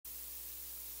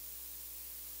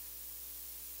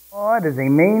What does he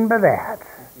mean by that?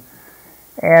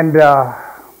 And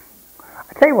I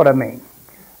tell you what I mean.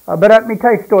 But let me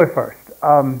tell you a story first.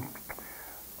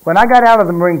 When I got out of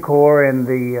the Marine Corps in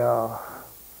the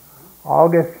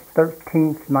August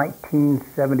 13th,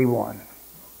 1971,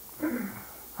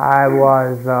 I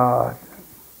was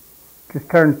just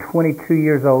turned 22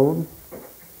 years old,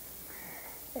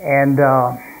 and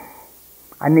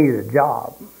I needed a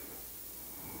job.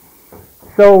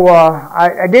 So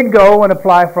I did go and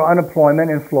apply for unemployment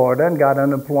in Florida and got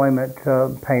unemployment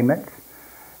payments.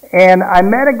 And I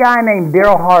met a guy named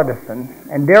Daryl Hardison,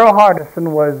 and Daryl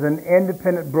Hardison was an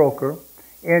independent broker,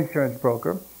 insurance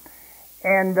broker,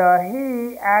 and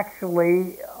he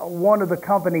actually, one of the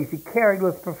companies he carried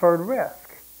was Preferred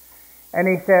Risk. And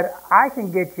he said, I can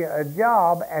get you a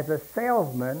job as a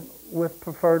salesman with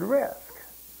Preferred Risk.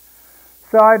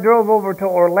 So I drove over to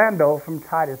Orlando from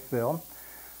Titusville.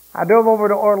 I drove over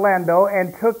to Orlando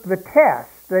and took the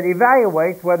test that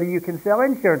evaluates whether you can sell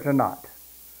insurance or not.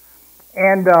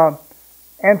 And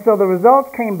so the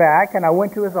results came back, and I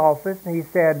went to his office, and he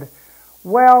said,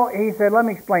 let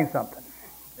me explain something.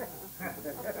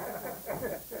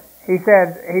 He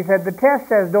said, the test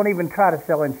says don't even try to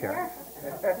sell insurance.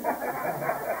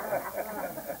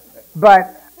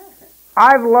 But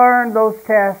I've learned those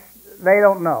tests, they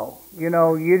don't know. You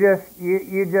know, you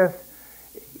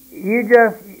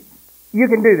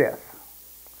can do this.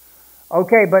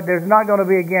 Okay, but there's not going to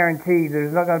be a guarantee.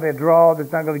 There's not going to be a draw.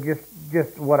 There's not going to be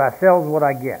just what I sell is what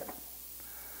I get.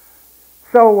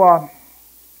 So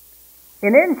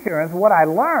in insurance, what I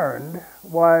learned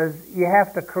was you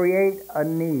have to create a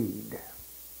need.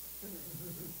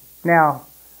 Now,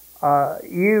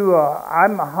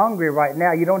 I'm hungry right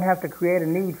now. You don't have to create a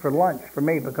need for lunch for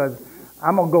me because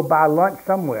I'm going to go buy lunch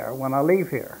somewhere when I leave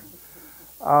here.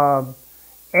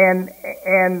 And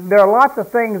there are lots of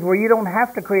things where you don't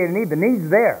have to create a need. The need's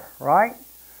there, right?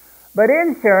 But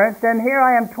insurance, and here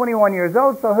I am 21 years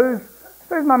old, so who's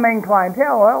my main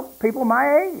clientele? Well, people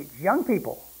my age, young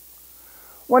people.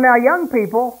 Well, now young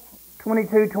people,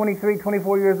 22, 23,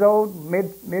 24 years old,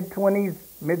 mid-20s,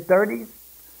 mid-30s,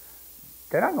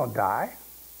 they're not going to die,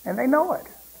 and they know it.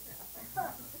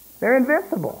 They're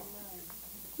invincible.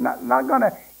 Not going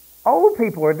to. Old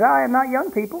people are dying, not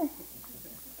young people.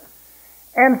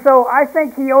 And so I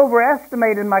think he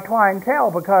overestimated my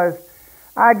clientele because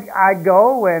I'd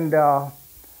go and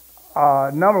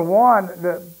number one,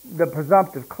 the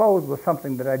presumptive close was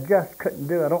something that I just couldn't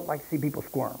do. I don't like to see people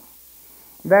squirm.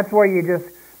 That's where you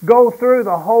just go through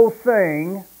the whole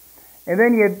thing, and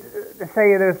then you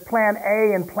say there's plan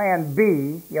A and plan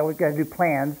B. Yeah, we've got to do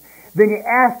plans. Then you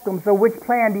ask them, so which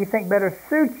plan do you think better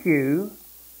suits you?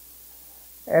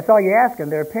 That's all you ask them,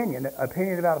 their opinion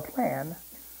about a plan.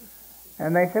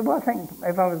 And they said, well, I think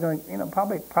if I was going,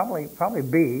 probably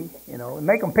B, and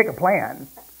make them pick a plan.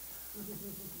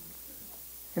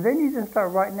 And then you just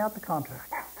start writing out the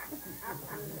contract.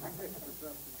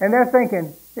 And they're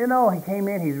thinking, he came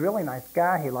in, he's a really nice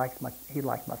guy, he likes my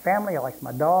family, he likes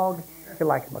my dog, he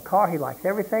likes my car, he likes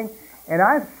everything. And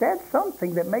I've said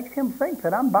something that makes him think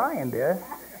that I'm buying this.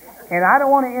 And I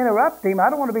don't want to interrupt him, I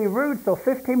don't want to be rude, so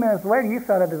 15 minutes later you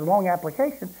fill out this long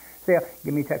application, say,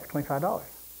 give me a check for $25.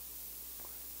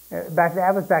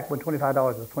 That was back when $25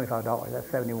 was $25. That's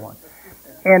 71.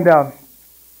 And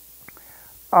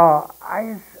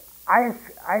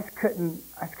I couldn't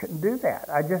do that.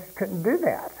 I just couldn't do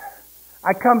that.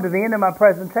 I come to the end of my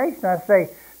presentation. I say,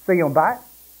 "So you gonna buy it?"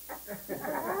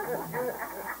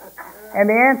 And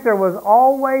the answer was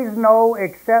always no,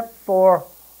 except for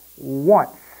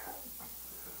once.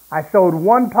 I sold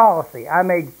one policy. I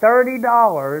made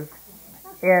 $30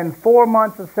 in 4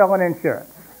 months of selling insurance.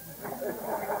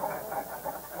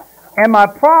 And my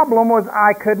problem was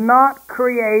I could not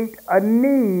create a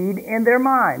need in their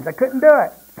minds. I couldn't do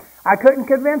it. I couldn't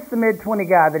convince the mid-20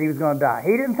 guy that he was going to die.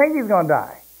 He didn't think he was going to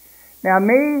die. Now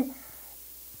me,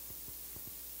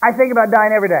 I think about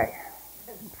dying every day.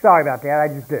 Sorry about that, I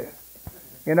just do.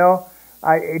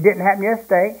 It didn't happen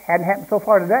yesterday, hadn't happened so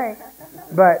far today.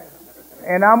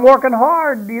 And I'm working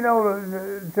hard,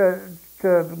 to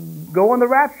go in the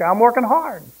rapture. I'm working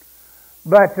hard.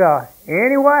 But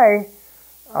anyway,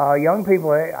 young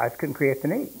people, I couldn't create the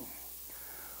need.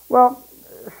 Well,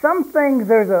 some things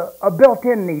there's a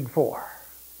built-in need for.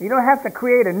 You don't have to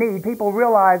create a need. People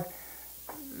realize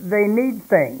they need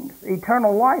things.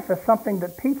 Eternal life is something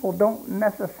that people don't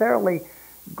necessarily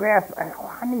grasp.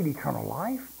 Oh, I need eternal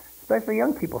life. Especially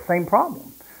young people, same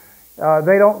problem.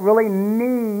 They don't really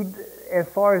need, as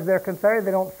far as they're concerned,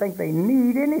 they don't think they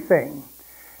need anything.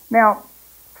 Now,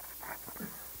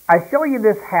 I show you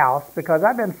this house because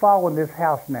I've been following this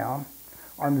house now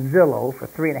on Zillow for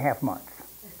 3.5 months.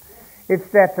 It's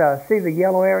that, see the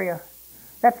yellow area?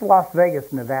 That's Las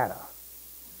Vegas, Nevada.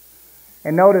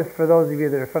 And notice, for those of you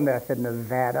that are from there, I said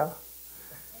Nevada.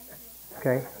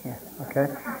 Okay, yeah, okay.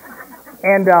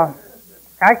 And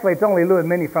actually, it's only Lou and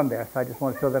Minnie from there, so I just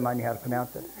want to show them I knew how to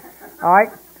pronounce it. All right,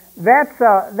 that's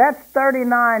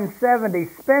 3970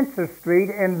 Spencer Street,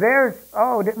 and there's,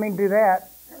 oh, didn't mean to do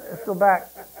that. Let's go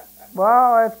back.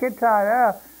 Well, let's get time.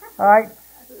 Yeah. All right,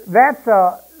 that's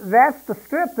the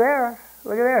strip there.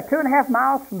 Look at there, 2.5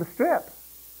 miles from the strip.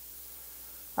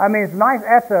 I mean, it's nice.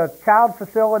 That's a child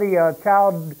facility, a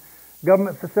child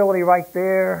government facility right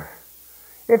there.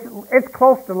 It's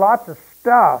close to lots of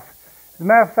stuff. As a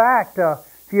matter of fact,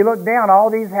 if you look down, all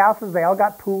these houses, they all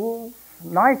got pools,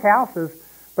 nice houses.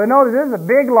 But notice there's a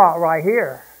big lot right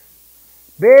here.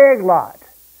 Big lot.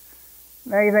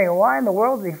 Now you think, why in the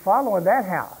world is he following that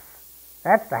house?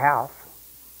 That's the house.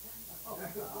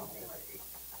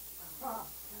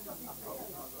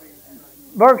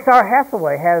 Berkshire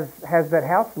Hathaway has that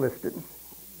house listed.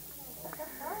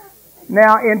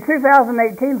 Now, in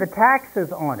 2018, the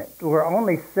taxes on it were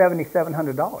only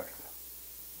 $7,700.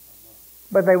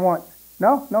 But they want,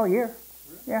 no, a year.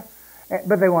 Yeah.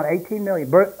 But they want $18 million.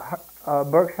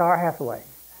 Berkshire Hathaway.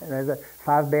 And there's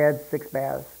 5 beds, 6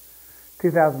 baths,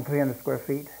 2,300 square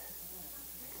feet.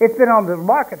 It's been on the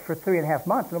market for 3.5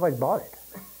 months. Nobody's bought it.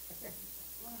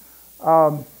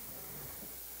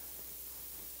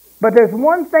 But there's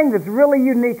one thing that's really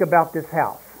unique about this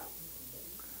house.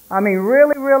 I mean,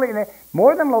 really,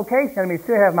 more than location. I mean,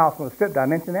 2.5 miles from the strip. Did I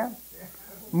mention that?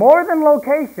 More than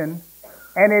location,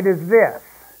 and it is this.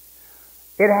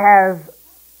 It has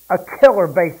a killer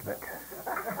basement.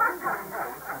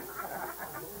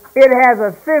 It has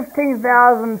a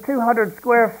 15,200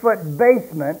 square foot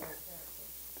basement,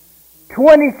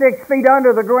 26 feet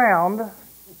under the ground,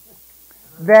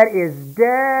 that is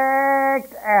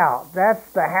decked out. That's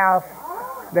the house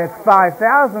that's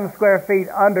 5,000 square feet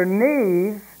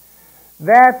underneath.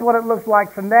 That's what it looks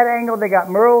like from that angle. They got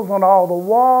murals on all the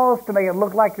walls to make it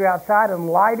look like you're outside, and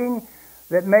lighting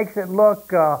that makes it look,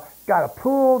 got a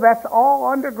pool. That's all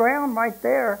underground right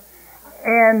there.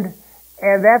 And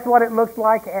that's what it looks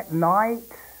like at night.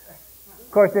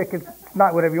 Of course, it's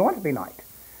not whatever you want it to be night.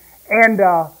 And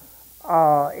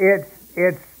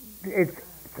it's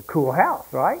a cool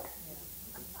house, right?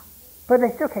 But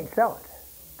they still can't sell it.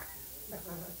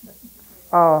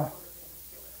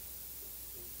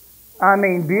 I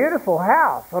mean, beautiful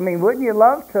house. I mean, wouldn't you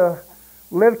love to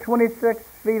live 26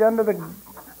 feet under the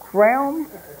ground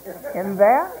in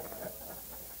that?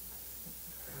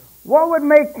 What would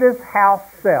make this house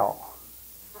sell?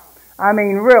 I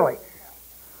mean, really,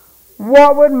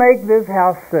 what would make this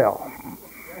house sell?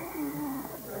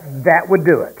 That would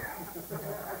do it.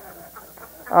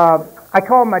 I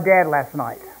called my dad last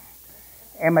night,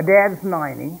 and my dad's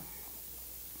 90,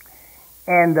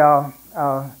 and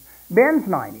Ben's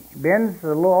 90. Ben's a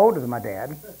little older than my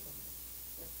dad.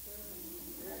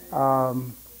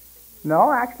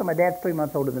 No, actually, my dad's 3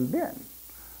 months older than Ben.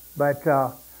 But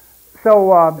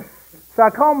so I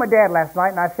called my dad last night,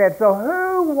 and I said, "So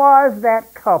who was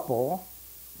that couple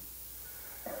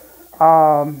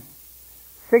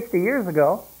 60 years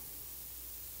ago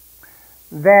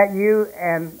that you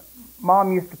and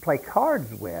Mom used to play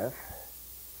cards with,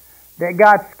 that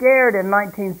got scared in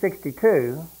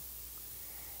 1962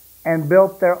 and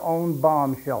built their own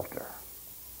bomb shelter?"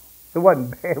 It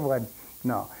wasn't,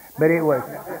 no, but it was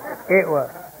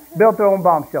built their own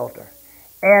bomb shelter.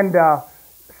 And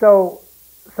so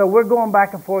we're going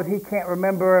back and forth. He can't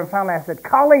remember, and finally I said,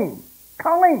 Colleen,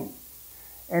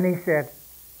 and he said,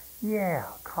 "Yeah,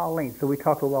 Colleen." So we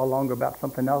talked a while longer about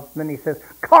something else, and then he says,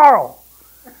 Carl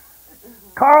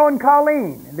and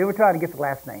Colleen. And they were trying to get the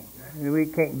last name. We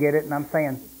can't get it, and I'm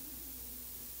saying,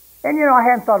 and you know, I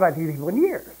hadn't thought about these people in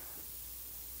years.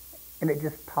 And it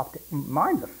just popped in.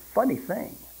 Mine's a funny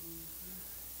thing.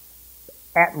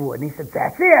 Atwood. And he said,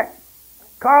 "That's it.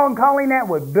 Carl and Colleen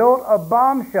Atwood built a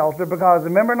bomb shelter because,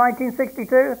 remember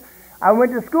 1962? I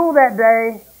went to school that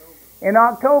day in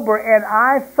October, and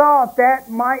I thought that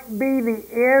might be the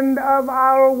end of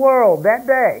our world that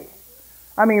day.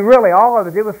 I mean, really, all of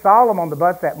us. It was solemn on the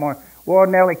bus that morning. We were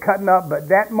nearly cutting up, but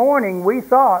that morning we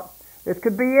thought this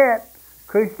could be it.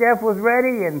 Khrushchev was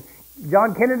ready, and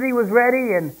John Kennedy was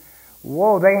ready, and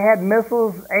whoa, they had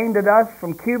missiles aimed at us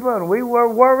from Cuba, and we were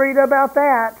worried about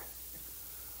that.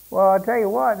 Well, I'll tell you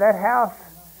what, that house,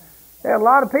 there are a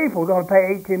lot of people going to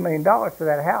pay $18 million for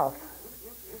that house.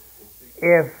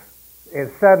 If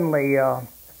suddenly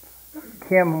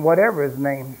Kim, whatever his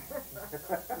name,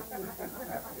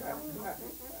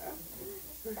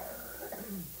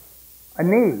 a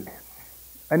need.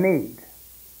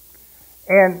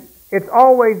 it's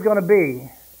always going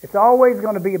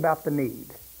to be about the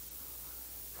need.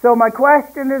 So my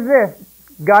question is this: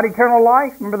 got eternal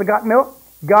life? Remember the got milk?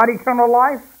 Got eternal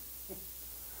life?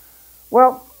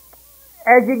 Well,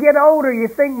 as you get older, you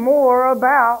think more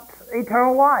about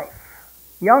eternal life.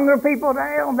 Younger people,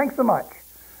 they don't think so much.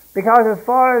 Because as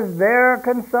far as they're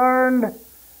concerned,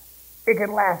 it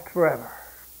can last forever.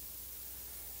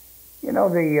 You know,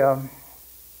 the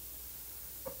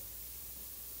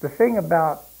thing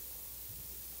about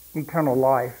eternal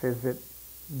life is it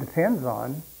depends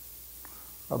on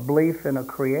a belief in a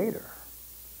creator.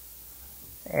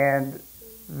 And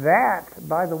that,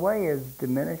 by the way, is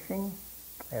diminishing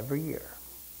every year.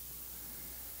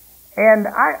 And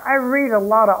I read a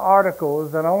lot of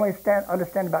articles, and I only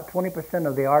understand about 20%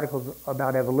 of the articles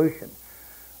about evolution.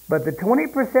 But the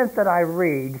 20% that I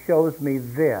read shows me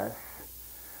this,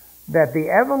 that the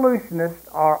evolutionists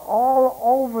are all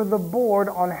over the board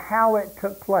on how it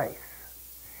took place.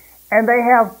 And they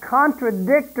have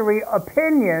contradictory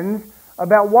opinions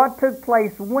about what took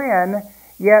place when,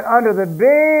 yet under the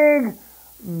big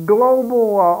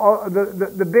global,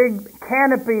 the big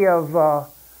canopy of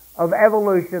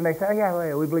evolution, they say, oh,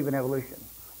 yeah, we believe in evolution.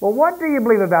 Well, what do you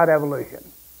believe about evolution?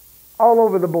 All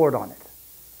over the board on it.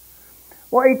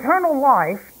 Well, eternal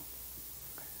life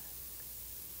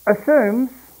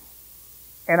assumes,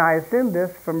 and I assume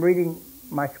this from reading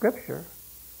my scripture,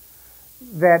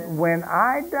 that when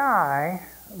I die,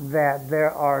 that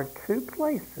there are two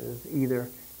places, either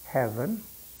heaven,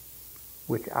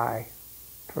 which I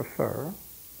prefer,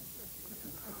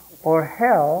 or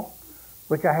hell,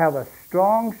 which I have a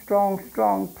strong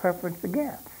preference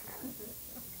against.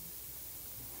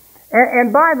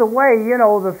 And by the way, you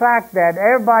know, the fact that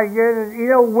everybody, you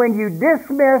know, when you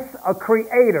dismiss a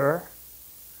creator,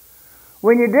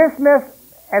 when you dismiss,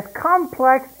 as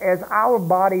complex as our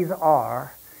bodies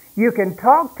are, you can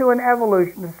talk to an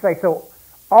evolutionist and say, so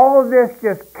all of this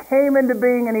just came into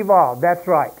being and evolved. That's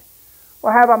right.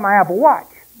 Well, how about my Apple Watch?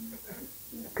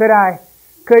 Could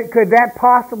that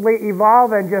possibly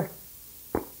evolve and just,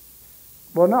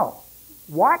 well, no.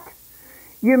 What?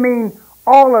 You mean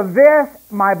all of this,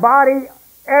 my body,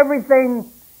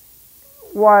 everything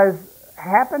was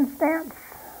happenstance?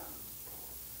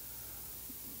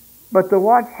 But the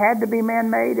watch had to be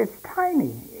man-made. It's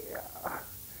tiny.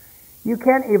 You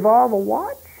can't evolve a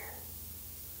watch?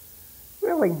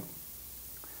 Really,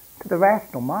 to the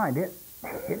rational mind, it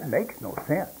makes no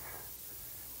sense.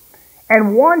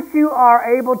 And once you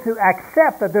are able to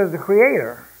accept that there's a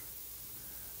creator,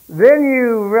 then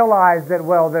you realize that,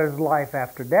 well, there's life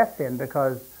after death then,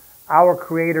 because our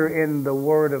creator in the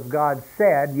Word of God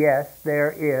said, yes,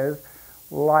 there is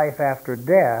life after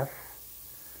death.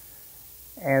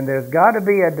 And there's got to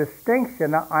be a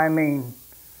distinction. I mean,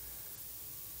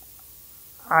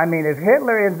 if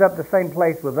Hitler ends up the same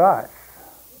place with us,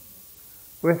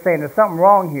 we're saying there's something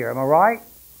wrong here. Am I right?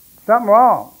 Something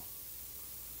wrong.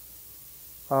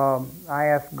 I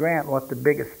asked Grant what the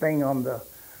biggest thing on the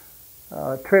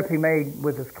trip he made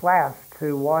with his class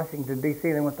to Washington, D.C.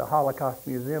 They went to the Holocaust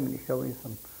Museum, and he showed me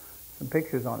some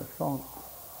pictures on his phone.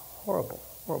 Horrible.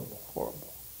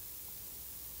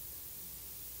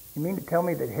 You mean to tell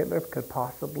me that Hitler could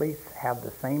possibly have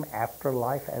the same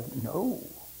afterlife as... No.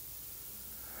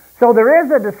 So there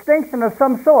is a distinction of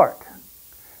some sort.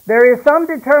 There is some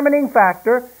determining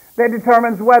factor that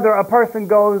determines whether a person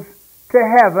goes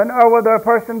to heaven or whether a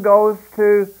person goes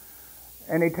to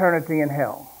an eternity in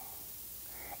hell.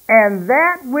 And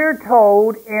that we're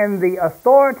told in the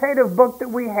authoritative book that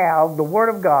we have, the Word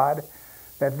of God,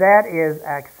 that is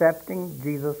accepting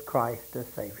Jesus Christ as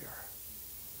Savior.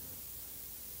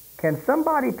 Can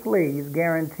somebody please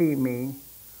guarantee me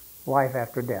life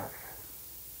after death?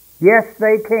 Yes,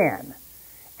 they can.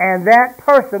 And that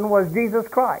person was Jesus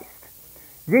Christ.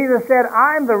 Jesus said,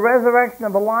 I'm the resurrection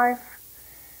of the life.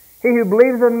 He who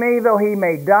believes in me, though he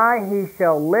may die, he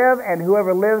shall live, and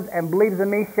whoever lives and believes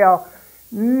in me shall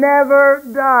never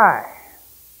die.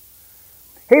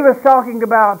 He was talking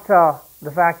about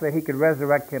the fact that he could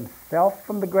resurrect himself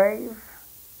from the grave.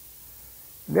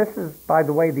 This is, by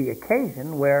the way, the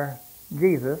occasion where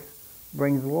Jesus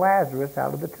brings Lazarus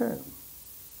out of the tomb.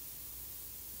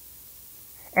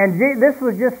 And this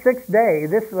was just 6 days.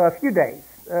 This was a few days,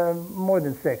 more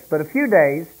than 6, but a few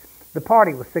days. The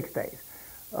party was 6 days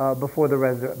before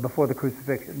the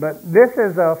crucifixion. But this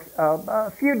is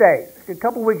a few days, a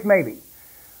couple weeks maybe,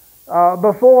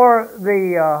 before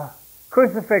the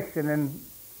crucifixion, and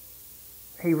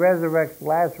he resurrects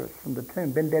Lazarus from the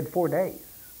tomb. Been dead 4 days,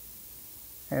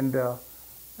 and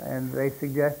they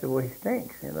suggested, well, he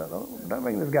stinks. You know, don't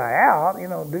bring this guy out. You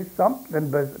know, do something.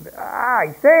 But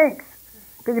he stinks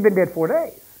because he's been dead 4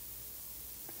 days.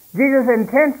 Jesus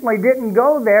intentionally didn't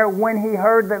go there when he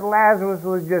heard that Lazarus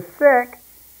was just sick.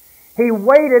 He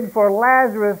waited for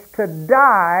Lazarus to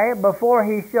die before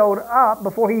he showed up,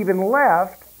 before he even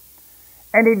left.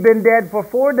 And he'd been dead for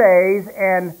 4 days,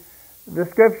 and the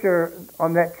scripture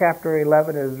on that chapter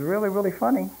 11 is really, really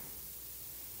funny.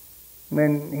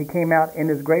 When he came out in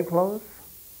his grave clothes,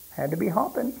 had to be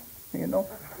hopping,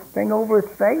 thing over his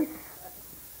face.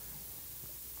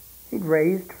 He'd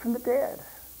raised from the dead.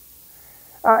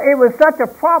 It was such a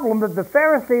problem that the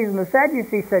Pharisees and the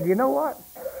Sadducees said, you know what?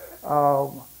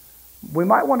 We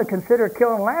might want to consider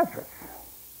killing Lazarus.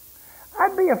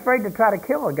 I'd be afraid to try to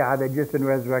kill a guy that just been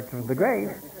resurrected from the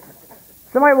grave.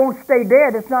 Somebody won't stay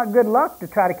dead. It's not good luck to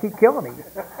try to keep killing him.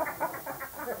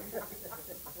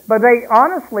 But they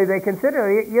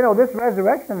consider, this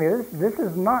resurrection, this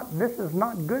is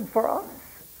not good for us.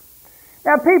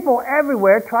 Now, people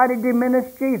everywhere try to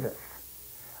diminish Jesus.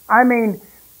 I mean,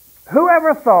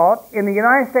 whoever thought in the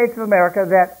United States of America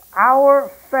that our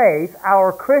faith,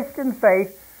 our Christian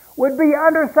faith, would be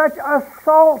under such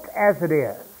assault as it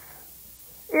is?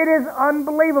 It is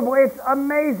unbelievable. It's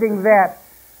amazing that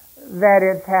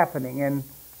it's happening. And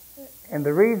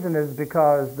the reason is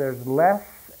because there's less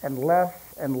and less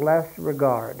and less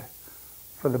regard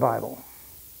for the Bible.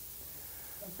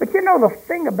 But the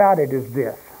thing about it is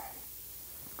this.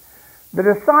 The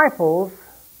disciples,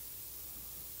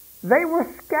 they were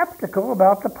skeptical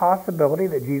about the possibility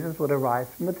that Jesus would arise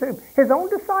from the tomb. His own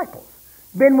disciples,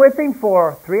 been with him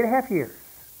for 3.5 years.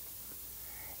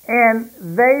 And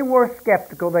they were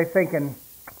skeptical. They're thinking,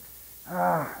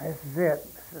 this is it.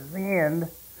 This is the end.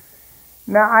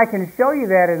 Now, I can show you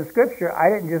that in Scripture. I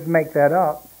didn't just make that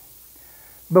up.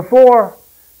 Before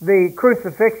the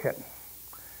crucifixion,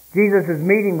 Jesus is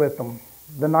meeting with them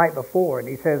the night before, and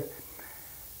he says,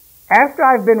 after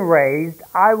I've been raised,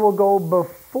 I will go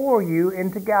before you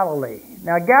into Galilee.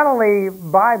 Now, Galilee,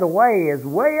 by the way, is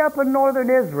way up in northern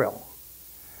Israel.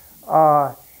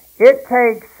 It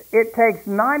takes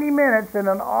 90 minutes in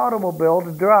an automobile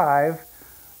to drive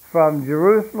from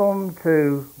Jerusalem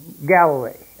to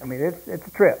Galilee. I mean, it's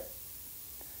a trip.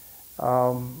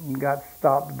 Got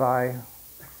stopped by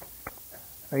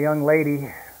a young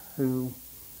lady who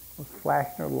was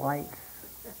flashing her lights,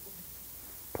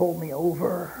 pulled me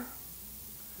over.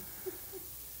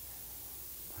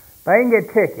 But I didn't get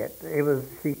a ticket. It was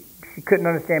she couldn't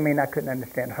understand me and I couldn't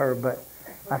understand her, but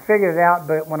I figured it out.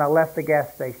 But when I left the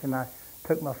gas station, I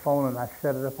took my phone and I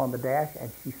set it up on the dash,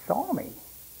 and she saw me.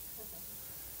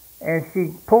 And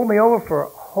she pulled me over for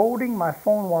holding my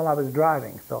phone while I was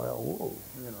driving. So, whoa,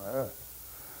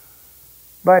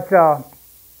 But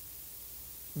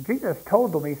Jesus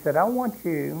told them, he said, I want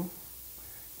you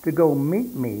to go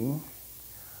meet me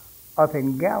up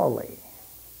in Galilee.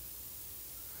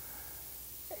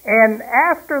 And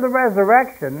after the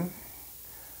resurrection,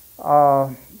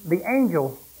 the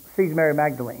angel sees Mary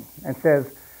Magdalene and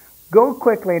says, go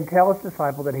quickly and tell his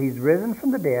disciple that he's risen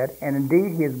from the dead, and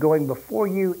indeed he is going before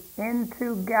you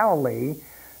into Galilee.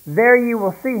 There you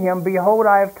will see him. Behold,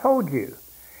 I have told you.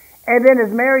 And then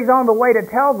as Mary's on the way to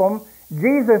tell them,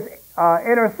 Jesus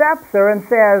intercepts her and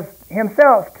says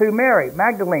himself to Mary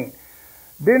Magdalene,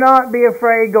 do not be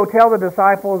afraid. Go tell the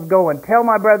disciples, go and tell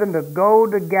my brethren to go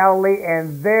to Galilee,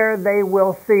 and there they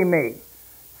will see me.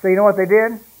 So you know what they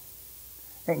did?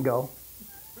 They didn't go.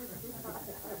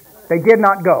 They did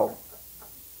not go.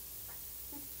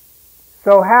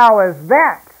 So how is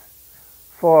that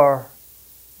for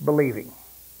believing?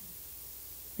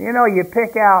 You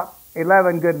pick out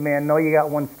 11 good men. No, you got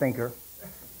one stinker.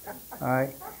 All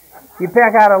right. You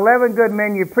pick out 11 good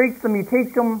men. You preach them. You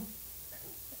teach them.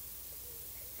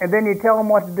 And then you tell them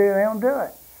what to do. They don't do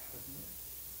it.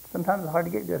 Sometimes it's hard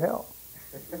to get good help.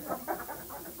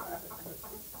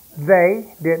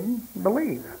 They didn't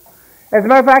believe. As a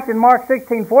matter of fact, in Mark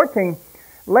 16:14,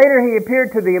 later he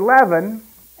appeared to the 11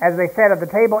 as they sat at the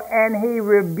table, and he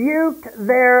rebuked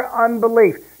their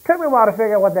unbelief. Took me a while to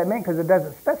figure out what that meant because it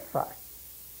doesn't specify.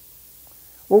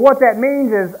 Well, what that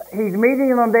means is he's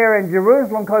meeting them there in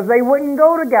Jerusalem because they wouldn't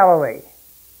go to Galilee.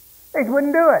 They just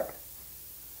wouldn't do it.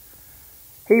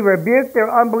 He rebuked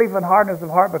their unbelief and hardness of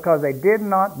heart because they did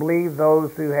not believe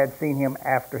those who had seen him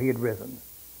after he had risen.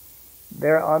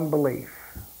 Their unbelief.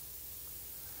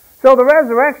 So the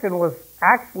resurrection was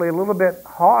actually a little bit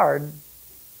hard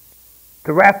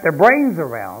to wrap their brains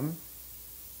around,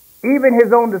 even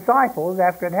his own disciples,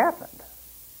 after it happened.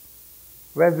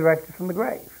 Resurrected from the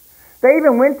grave. They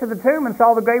even went to the tomb and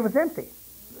saw the grave was empty.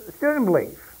 Still didn't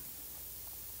believe.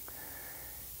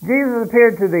 Jesus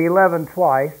appeared to the 11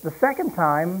 twice. The second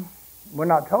time, we're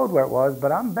not told where it was,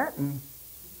 but I'm betting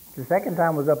the second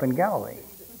time was up in Galilee.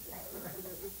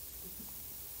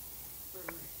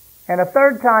 And a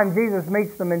third time Jesus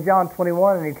meets them in John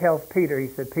 21, and he tells Peter, he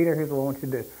said, Peter, here's what I want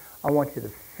you to do. I want you to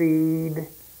feed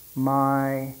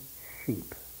my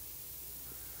sheep.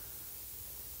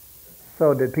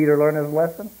 So did Peter learn his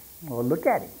lesson? Well, look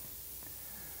at him.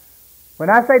 When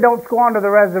I say don't squander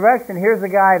the resurrection, here's a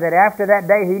guy that after that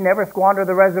day, he never squandered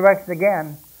the resurrection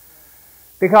again.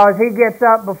 Because he gets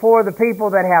up before the people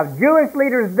that have Jewish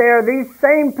leaders there, these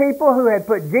same people who had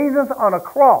put Jesus on a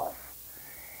cross.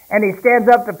 And he stands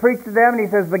up to preach to them, and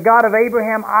he says, the God of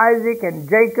Abraham, Isaac, and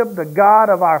Jacob, the God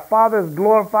of our fathers,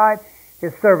 glorified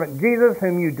his servant Jesus,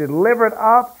 whom you delivered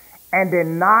up and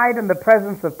denied in the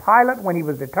presence of Pilate when he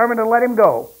was determined to let him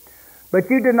go. But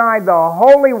you denied the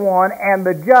Holy One and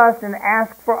the just and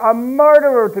asked for a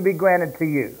murderer to be granted to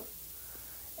you,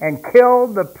 and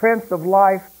killed the Prince of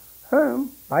Life,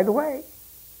 whom, by the way,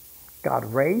 God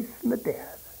raised from the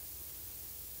dead.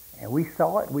 And we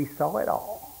saw it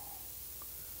all.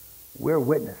 We're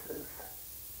witnesses.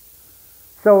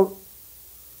 So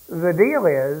the deal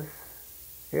is,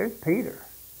 here's Peter.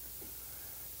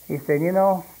 He said,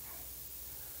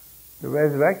 the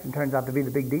resurrection turns out to be the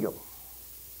big deal.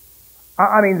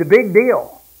 I mean, the big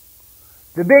deal.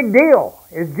 The big deal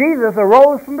is Jesus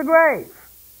arose from the grave.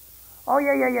 Oh,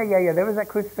 yeah. There was that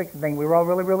crucifixion thing. We were all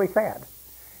really, really sad.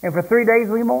 And for 3 days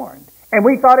we mourned. And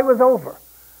we thought it was over.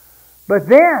 But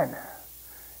then,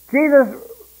 Jesus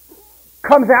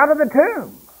comes out of the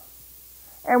tomb.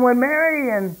 And when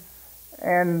Mary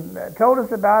and told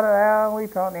us about it, we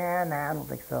thought, I don't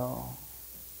think so.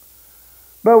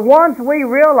 But once we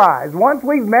realize, once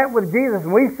we've met with Jesus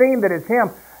and we've seen that it's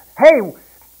Him, hey,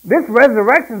 this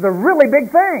resurrection's a really big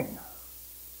thing.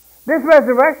 This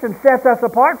resurrection sets us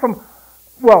apart from,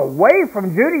 way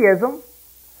from Judaism.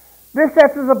 This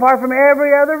sets us apart from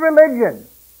every other religion.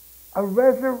 A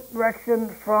resurrection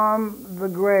from the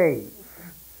grave.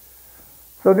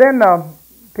 So then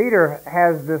Peter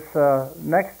has this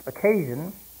next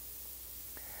occasion,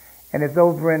 and it's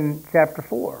over in chapter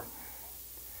 4.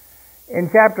 In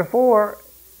chapter 4,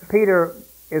 Peter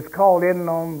is called in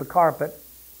on the carpet.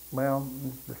 Well,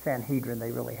 the Sanhedrin,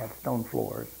 they really had stone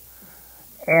floors.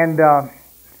 And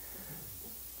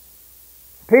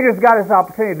Peter's got his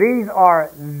opportunity. These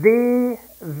are the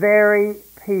very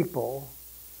people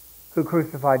who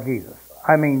crucified Jesus.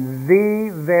 I mean,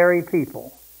 the very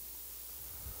people.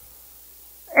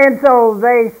 And so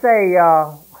they say,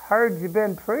 heard you've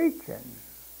been preaching.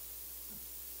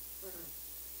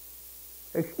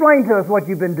 Explain to us what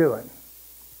you've been doing.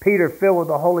 Peter, filled with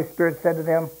the Holy Spirit, said to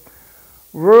them,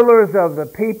 rulers of the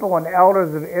people and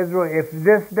elders of Israel, if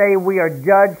this day we are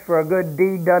judged for a good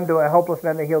deed done to a helpless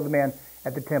man that healed the man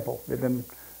at the temple that had been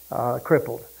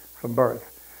crippled from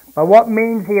birth, by what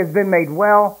means he has been made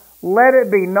well, let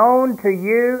it be known to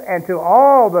you and to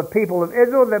all the people of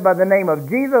Israel that by the name of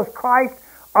Jesus Christ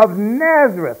of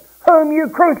Nazareth, whom you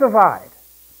crucified,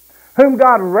 whom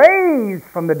God raised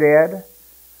from the dead,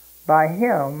 by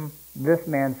him this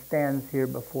man stands here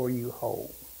before you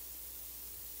whole.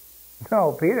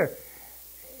 No, Peter,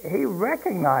 he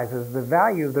recognizes the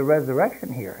value of the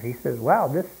resurrection here. He says, wow,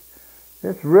 this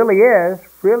really is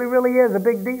a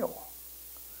big deal.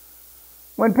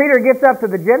 When Peter gets up to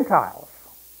the Gentiles,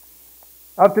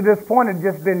 up to this point it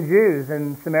had just been Jews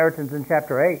and Samaritans in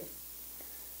chapter 8.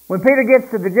 When Peter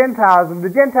gets to the Gentiles, and the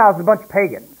Gentiles are a bunch of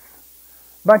pagans,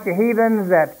 a bunch of heathens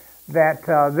that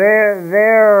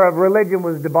their religion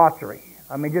was debauchery.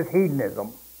 I mean, just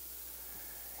hedonism.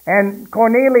 And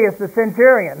Cornelius the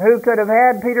centurion, who could have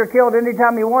had Peter killed any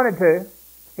time he wanted to,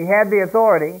 he had the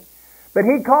authority, but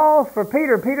he calls for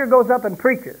Peter. Peter goes up and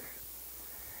preaches.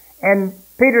 And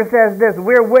Peter says this,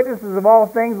 we're witnesses of all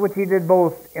things which he did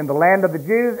both in the land of the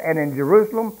Jews and in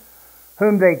Jerusalem,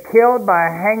 whom they killed by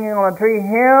hanging on a tree.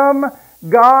 Him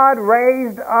God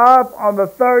raised up on the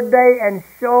third day and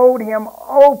showed him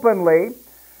openly,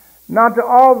 not to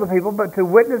all the people, but to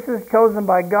witnesses chosen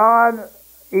by God,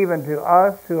 even to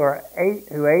us who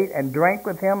ate and drank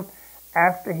with him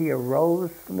after he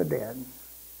arose from the dead.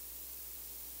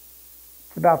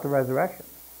 It's about the resurrection.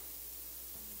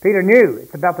 Peter knew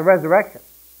it's about the resurrection.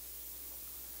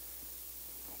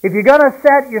 If you're going to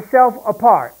set yourself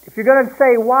apart, if you're going to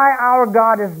say why our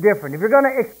God is different, if you're going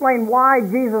to explain why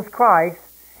Jesus Christ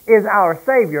is our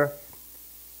Savior,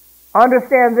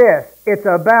 understand this, it's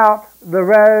about the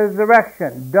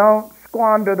resurrection. Don't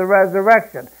squander the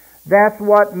resurrection. That's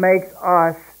what makes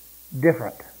us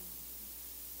different.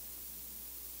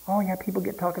 Oh yeah, people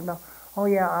get talking about, oh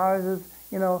yeah, ours is,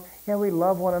 we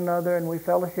love one another and we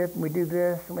fellowship and we do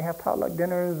this and we have potluck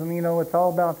dinners and, it's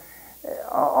all about,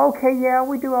 okay, yeah,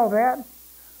 we do all that.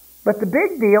 But the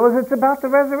big deal is it's about the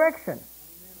resurrection.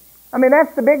 I mean,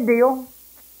 that's the big deal.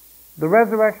 The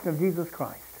resurrection of Jesus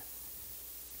Christ.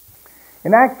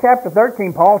 In Acts chapter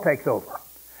 13, Paul takes over.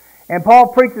 And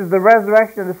Paul preaches the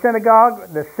resurrection of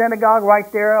the synagogue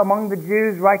right there among the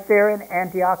Jews, right there in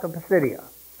Antioch of Pisidia.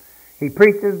 He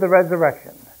preaches the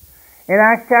resurrection. In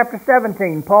Acts chapter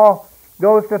 17, Paul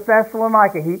goes to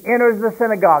Thessalonica. He enters the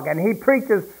synagogue and he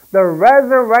preaches the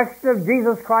resurrection of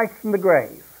Jesus Christ from the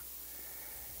grave.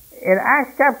 In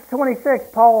Acts chapter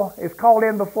 26, Paul is called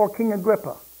in before King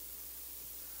Agrippa.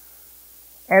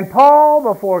 And Paul,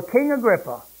 before King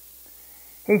Agrippa,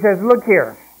 he says, look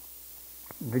here.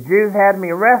 The Jews had me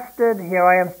arrested. Here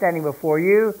I am standing before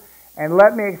you. And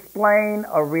let me explain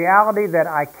a reality that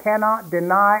I cannot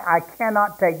deny, I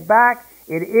cannot take back.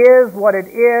 It is what it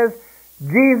is.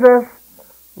 Jesus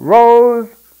rose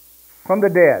from the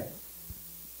dead.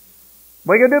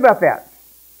 What are you going to do about that?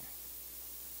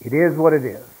 It is what it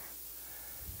is.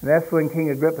 And that's when King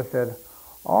Agrippa said,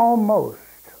 almost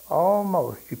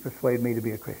you persuade me to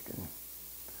be a Christian.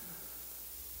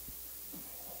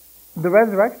 The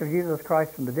resurrection of Jesus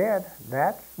Christ from the dead,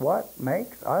 that's what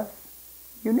makes us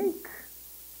unique.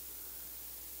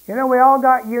 You know, we all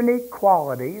got unique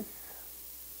qualities.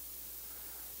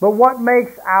 But what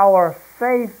makes our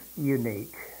faith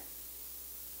unique?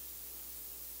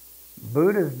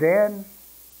 Buddha's dead.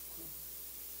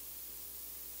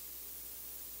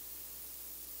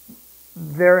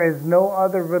 There is no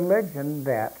other religion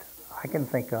that I can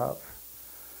think of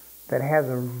that has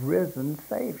a risen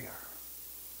Savior.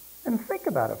 And think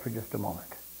about it for just a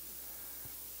moment.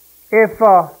 If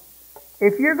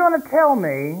you're going to tell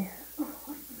me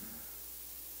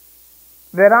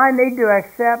that I need to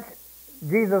accept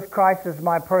Jesus Christ as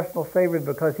my personal Savior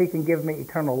because He can give me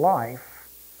eternal life,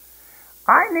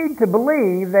 I need to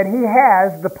believe that He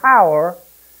has the power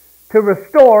to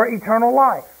restore eternal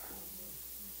life.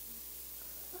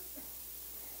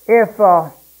 If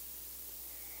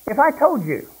I told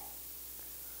you,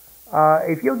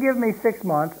 if you'll give me 6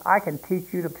 months, I can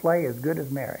teach you to play as good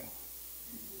as Mary.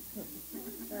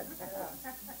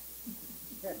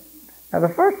 Now the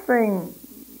first thing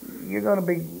you're going to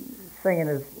be singing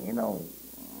is,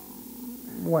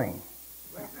 Wayne.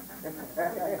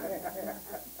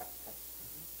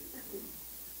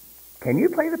 Can you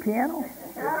play the piano?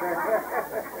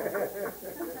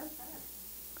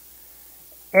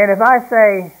 And if I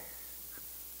say,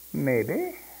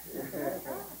 maybe,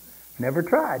 never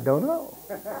tried, don't know.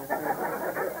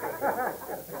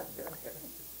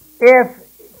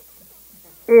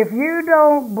 If you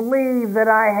don't believe that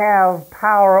I have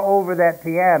power over that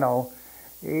piano,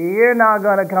 you're not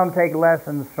going to come take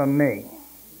lessons from me.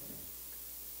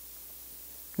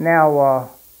 Now,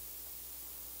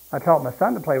 I taught my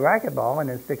son to play racquetball, and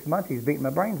in 6 months he's beating my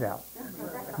brains out.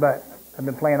 But I've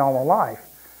been playing all my life.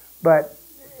 But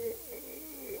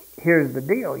here's the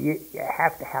deal. You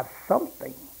have to have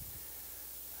something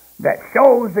that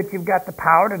shows that you've got the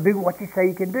power to do what you say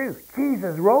you can do.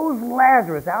 Jesus rose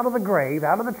Lazarus out of the grave,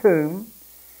 out of the tomb,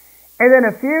 and then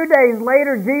a few days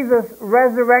later, Jesus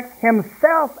resurrects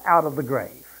Himself out of the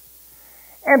grave.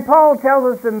 And Paul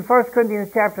tells us in 1 Corinthians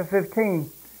chapter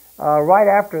 15, right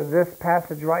after this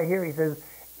passage right here, he says,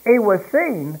 He was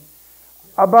seen,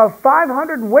 above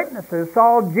 500 witnesses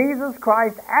saw Jesus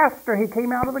Christ after He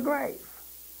came out of the grave.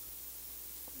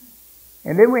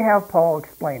 And then we have Paul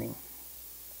explaining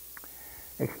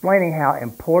how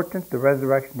important the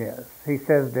resurrection is. He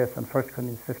says this in 1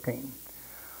 Corinthians 15.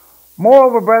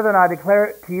 Moreover, brethren, I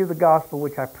declare to you the gospel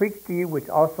which I preached to you, which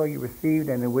also you received,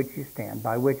 and in which you stand,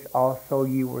 by which also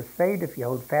you were saved, if you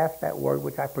hold fast that word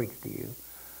which I preached to you,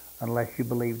 unless you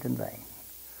believed in vain.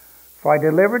 For I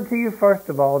delivered to you first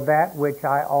of all that which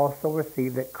I also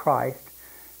received, that Christ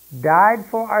died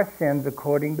for our sins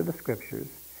according to the Scriptures,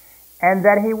 and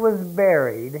that He was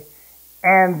buried,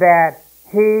 and that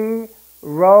He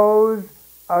rose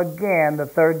again the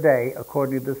third day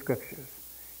according to the Scriptures.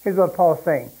 Here's what Paul's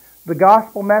saying. The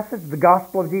gospel message, the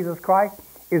gospel of Jesus Christ,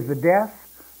 is the death,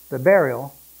 the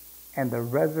burial, and the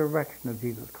resurrection of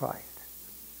Jesus Christ.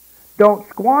 Don't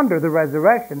squander the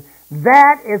resurrection.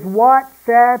 That is what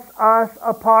sets us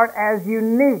apart as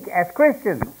unique, as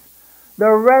Christians.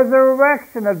 The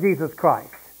resurrection of Jesus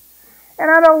Christ. And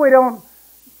I know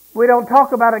we don't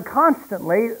talk about it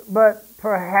constantly, but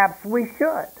perhaps we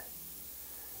should.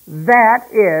 That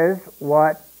is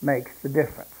what makes the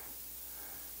difference.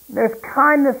 There's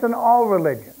kindness in all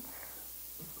religions.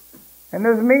 And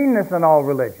there's meanness in all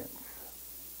religions.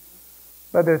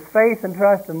 But there's faith and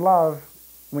trust and love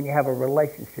when you have a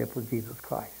relationship with Jesus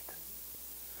Christ.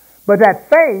 But that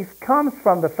faith comes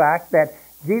from the fact that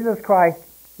Jesus Christ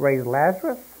raised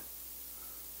Lazarus,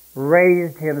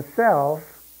 raised Himself,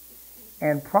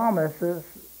 and promises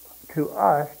to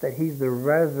us that He's the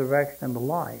resurrection and the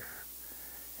life.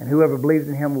 And whoever believes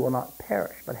in Him will not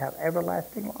perish, but have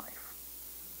everlasting life.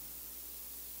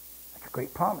 That's a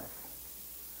great promise.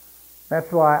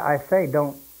 That's why I say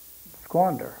don't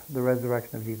squander the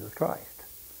resurrection of Jesus Christ.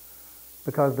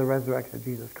 Because the resurrection of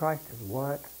Jesus Christ is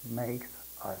what makes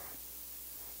us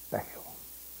special.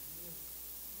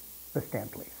 Let's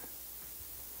stand, please.